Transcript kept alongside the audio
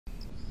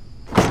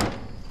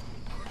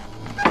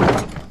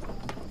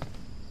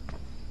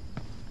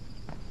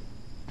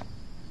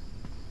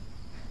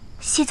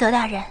西泽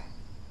大人，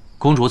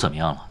公主怎么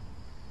样了？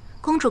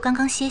公主刚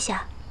刚歇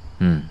下。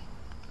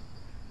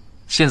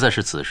现在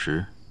是子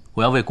时，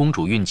我要为公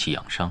主运气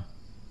养伤，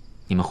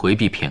你们回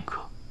避片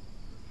刻。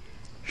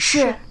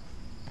是。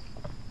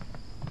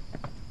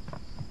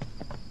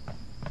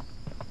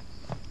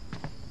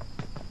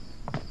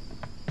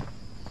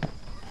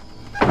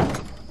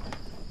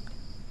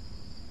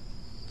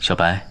小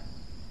白，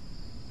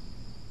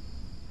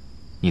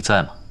你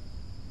在吗？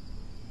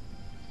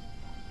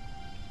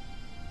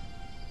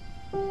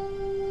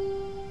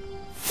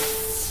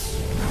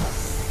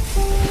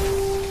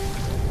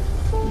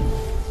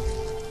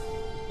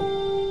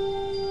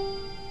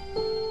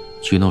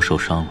菊诺受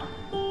伤了，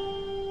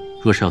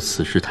若是要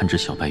此时探知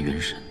小白元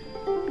神，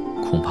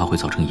恐怕会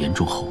造成严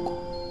重后果。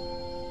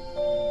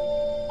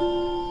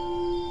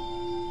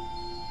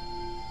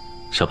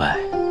小白，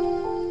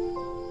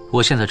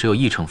我现在只有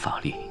一成法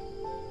力，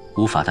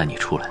无法带你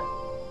出来。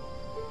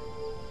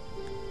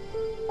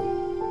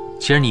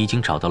既然你已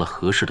经找到了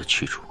合适的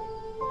去处，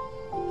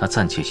那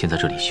暂且先在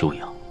这里休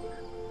养，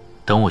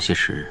等我些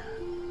时，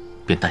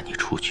便带你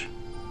出去。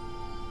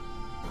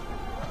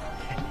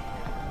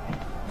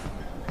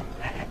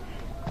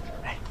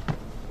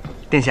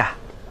殿下，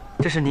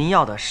这是您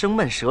要的生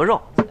焖蛇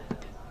肉。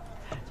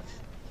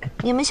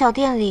你们小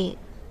店里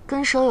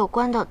跟蛇有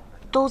关的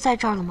都在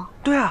这儿了吗？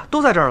对啊，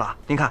都在这儿了。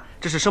您看，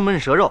这是生焖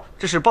蛇肉，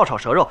这是爆炒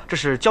蛇肉，这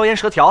是椒盐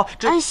蛇条。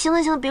哎，行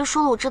了行了，别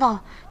说了，我知道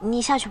了，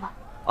你下去吧。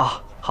哦，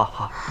好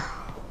好。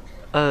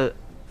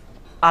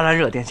阿兰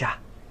热殿下，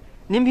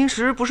您平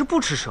时不是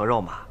不吃蛇肉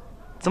吗？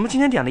怎么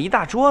今天点了一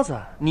大桌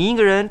子？你一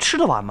个人吃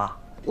得完吗？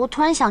我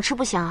突然想吃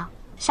不行啊，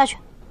下去。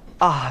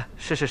啊，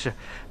是，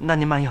那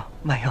您慢用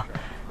慢用。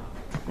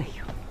哎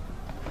呦。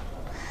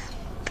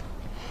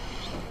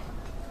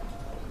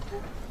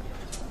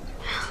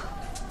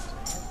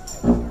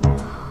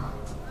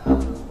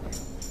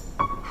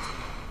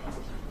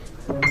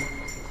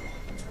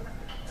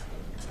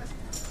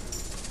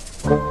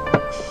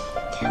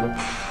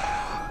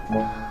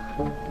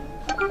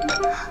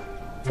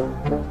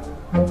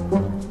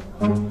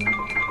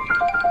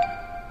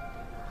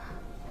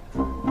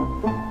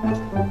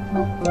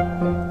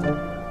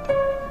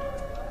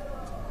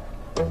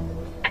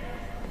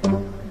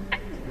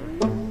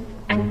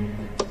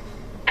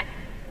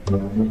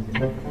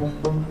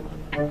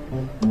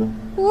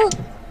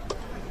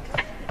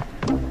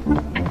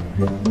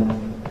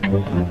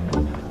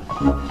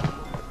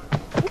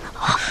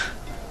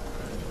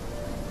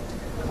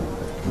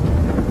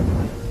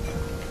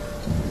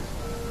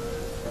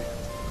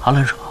阿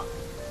兰惹，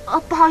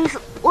不好意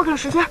思，我赶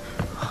时间。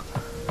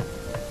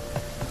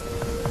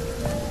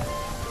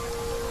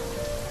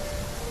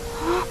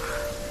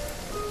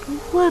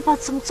不会吧？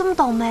怎么这么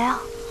倒霉啊？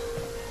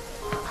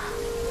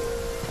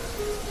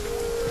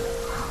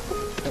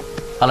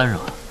阿兰惹，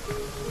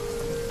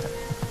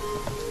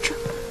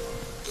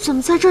怎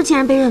么在这竟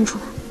然被认出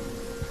来？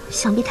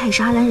想必他也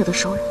是阿兰惹的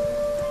熟人。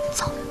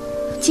糟了，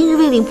今日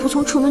未领仆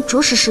从出门，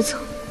着实失策。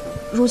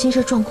如今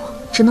这状况，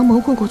只能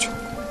蒙混过去了。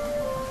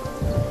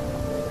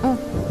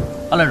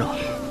阿兰惹，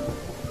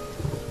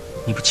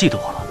你不记得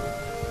我了？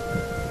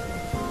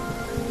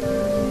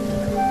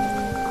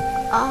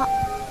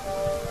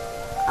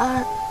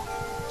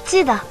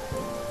记得。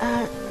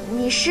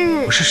你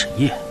是？我是沈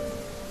烨。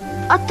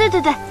啊，对，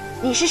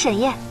你是沈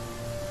烨。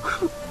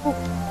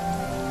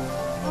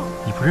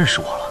你不认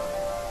识我了？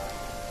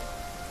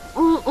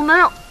我没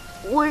有，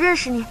我认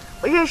识你，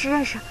我认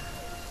识。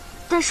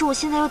但是我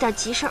现在有点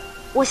急事儿，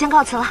我先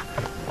告辞了。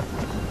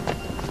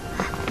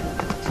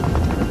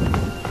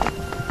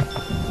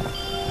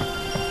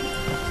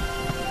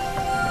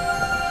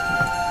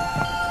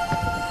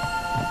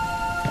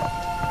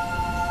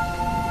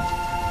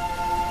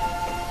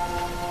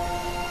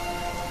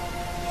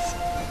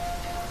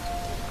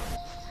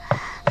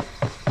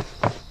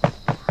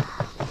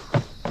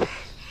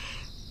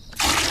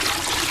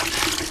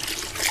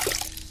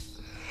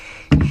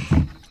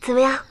怎么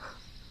样，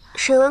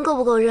水温够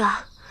不够热？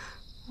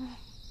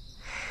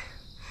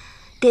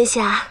殿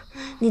下，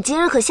你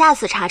今日可吓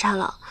死查查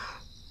了。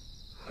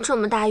这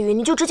么大雨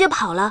你就直接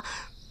跑了，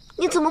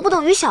你怎么不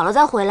等雨小了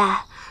再回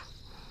来？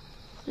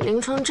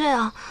淋成这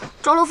样，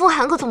着了风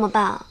寒可怎么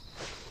办？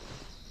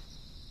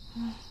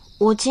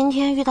我今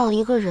天遇到了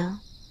一个人，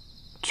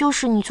就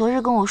是你昨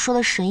日跟我说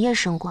的神夜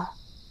神官。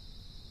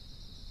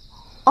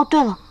哦，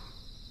对了，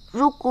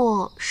如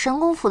果神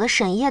功府的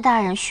沈烨大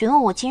人询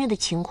问我今日的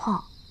情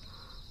况，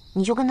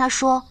你就跟他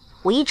说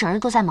我一整日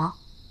都在忙。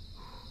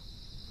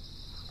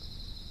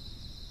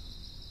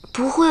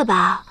不会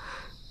吧？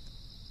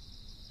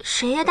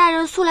沈烨大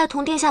人素来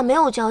同殿下没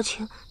有交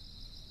情，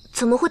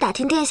怎么会打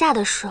听殿下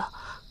的事？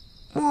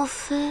莫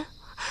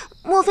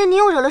非你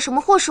又惹了什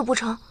么祸事不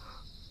成？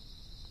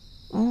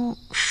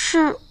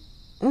是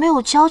没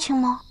有交情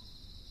吗？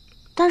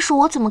但是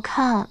我怎么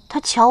看他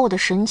瞧我的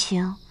神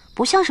情，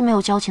不像是没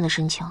有交情的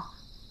神情。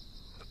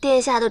殿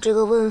下的这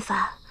个问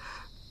法，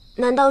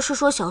难道是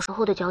说小时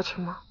候的交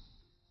情吗？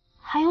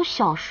还有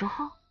小时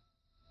候？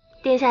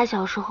殿下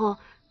小时候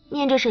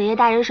念着沈烨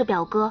大人是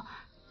表哥，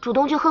主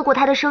动去喝过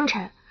他的生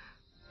辰，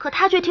可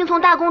他却听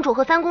从大公主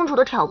和三公主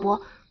的挑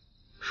拨，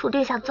说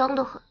殿下脏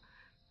得很，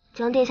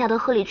将殿下的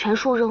贺礼全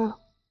数扔了。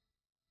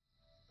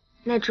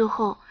那之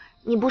后，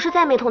你不是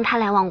再没同他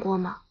来往过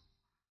吗？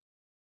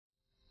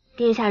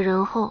殿下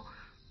仁厚，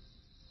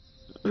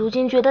如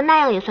今觉得那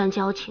样也算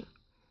交情。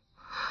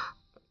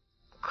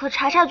可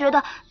查查觉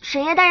得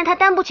沈烨大人他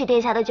担不起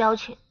殿下的交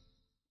情。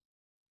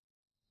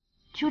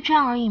就这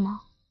样而已吗？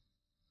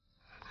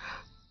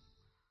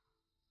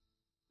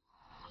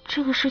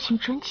这个事情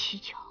真蹊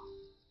跷，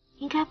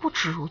应该不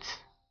止如此。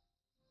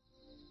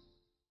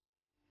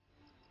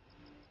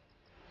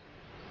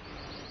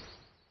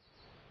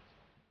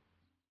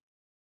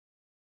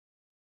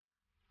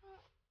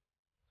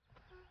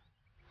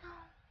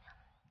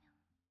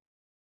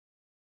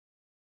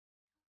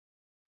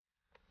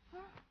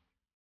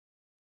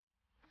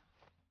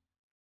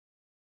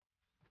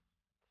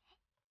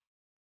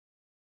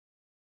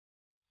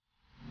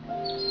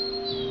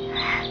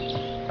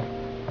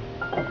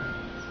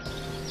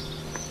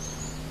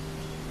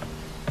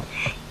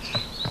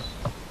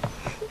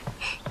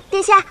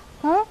殿下，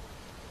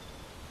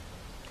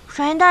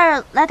沈烨大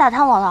人来打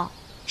探我了。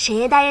沈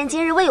烨大人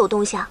今日未有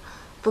动向，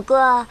不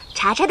过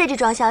查查的这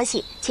桩消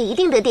息却一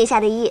定得殿下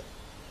的意。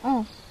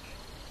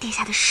殿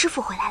下的师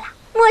傅回来了，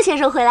莫先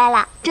生回来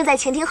了，正在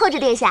前厅候着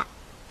殿下。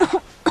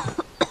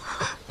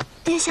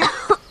殿下，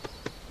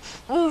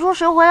你说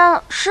谁回来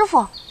了？师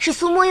傅是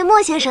苏莫月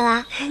莫先生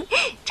啊。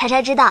查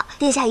查知道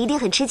殿下一定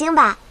很吃惊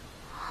吧？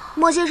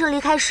莫先生离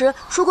开时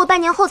说过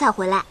半年后才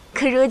回来，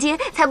可如今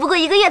才不过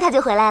1个月他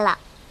就回来了。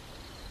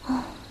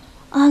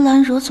阿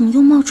兰惹怎么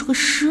又冒出个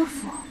师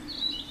傅？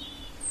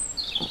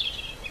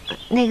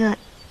那个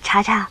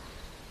查查，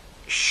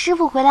师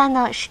傅回来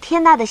呢是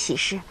天大的喜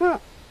事。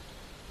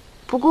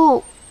不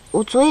过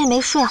我昨夜没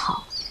睡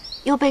好，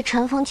又被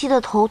陈风激得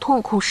头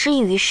痛，恐失忆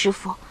于师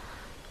傅，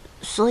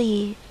所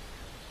以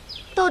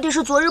到底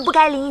是昨日不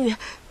该淋雨。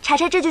查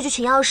查这就去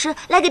请药师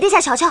来给殿下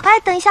瞧瞧。哎，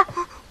等一下，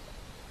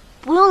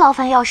不用劳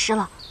烦药师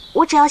了，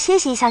我只要歇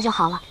息一下就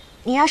好了。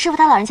你让师傅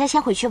他老人家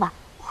先回去吧，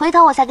回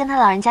头我再跟他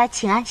老人家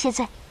请安谢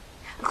罪。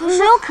可是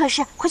没有可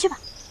是，快去吧。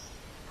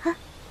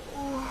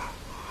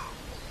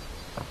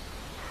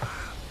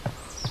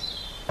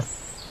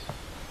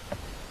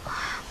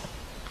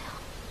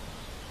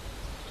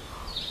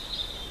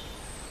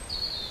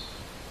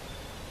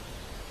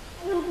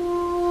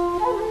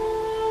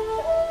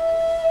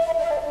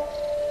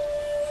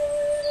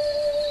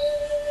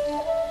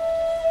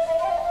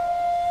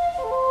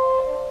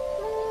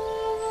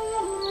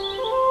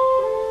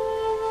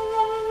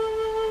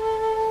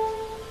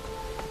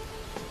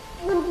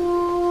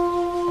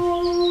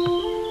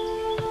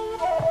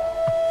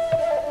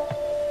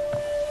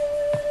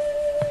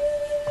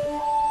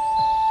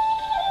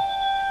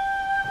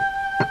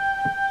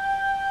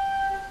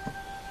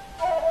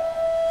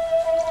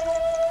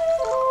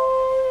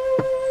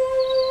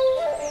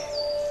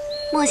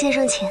莫先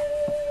生，请。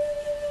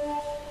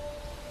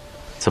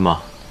怎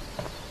么，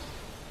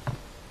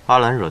阿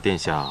兰惹殿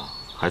下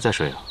还在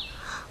睡啊？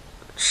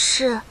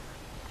是。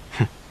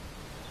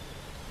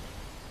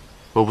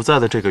我不在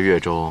的这个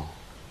月中，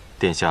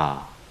殿下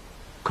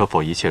可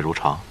否一切如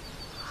常？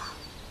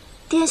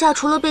殿下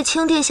除了被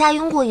青殿吓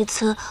晕过一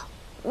次，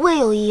未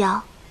有异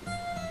样。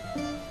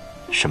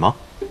什么？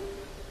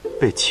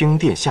被青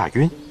殿吓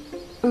晕？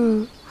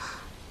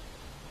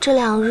这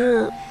2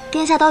日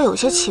殿下倒有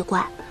些奇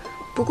怪。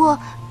不过，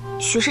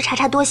许是查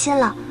查多心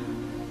了。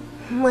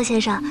莫先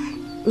生，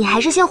你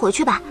还是先回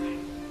去吧。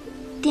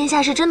殿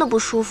下是真的不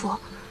舒服，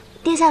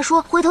殿下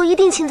说回头一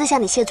定亲自向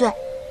你谢罪。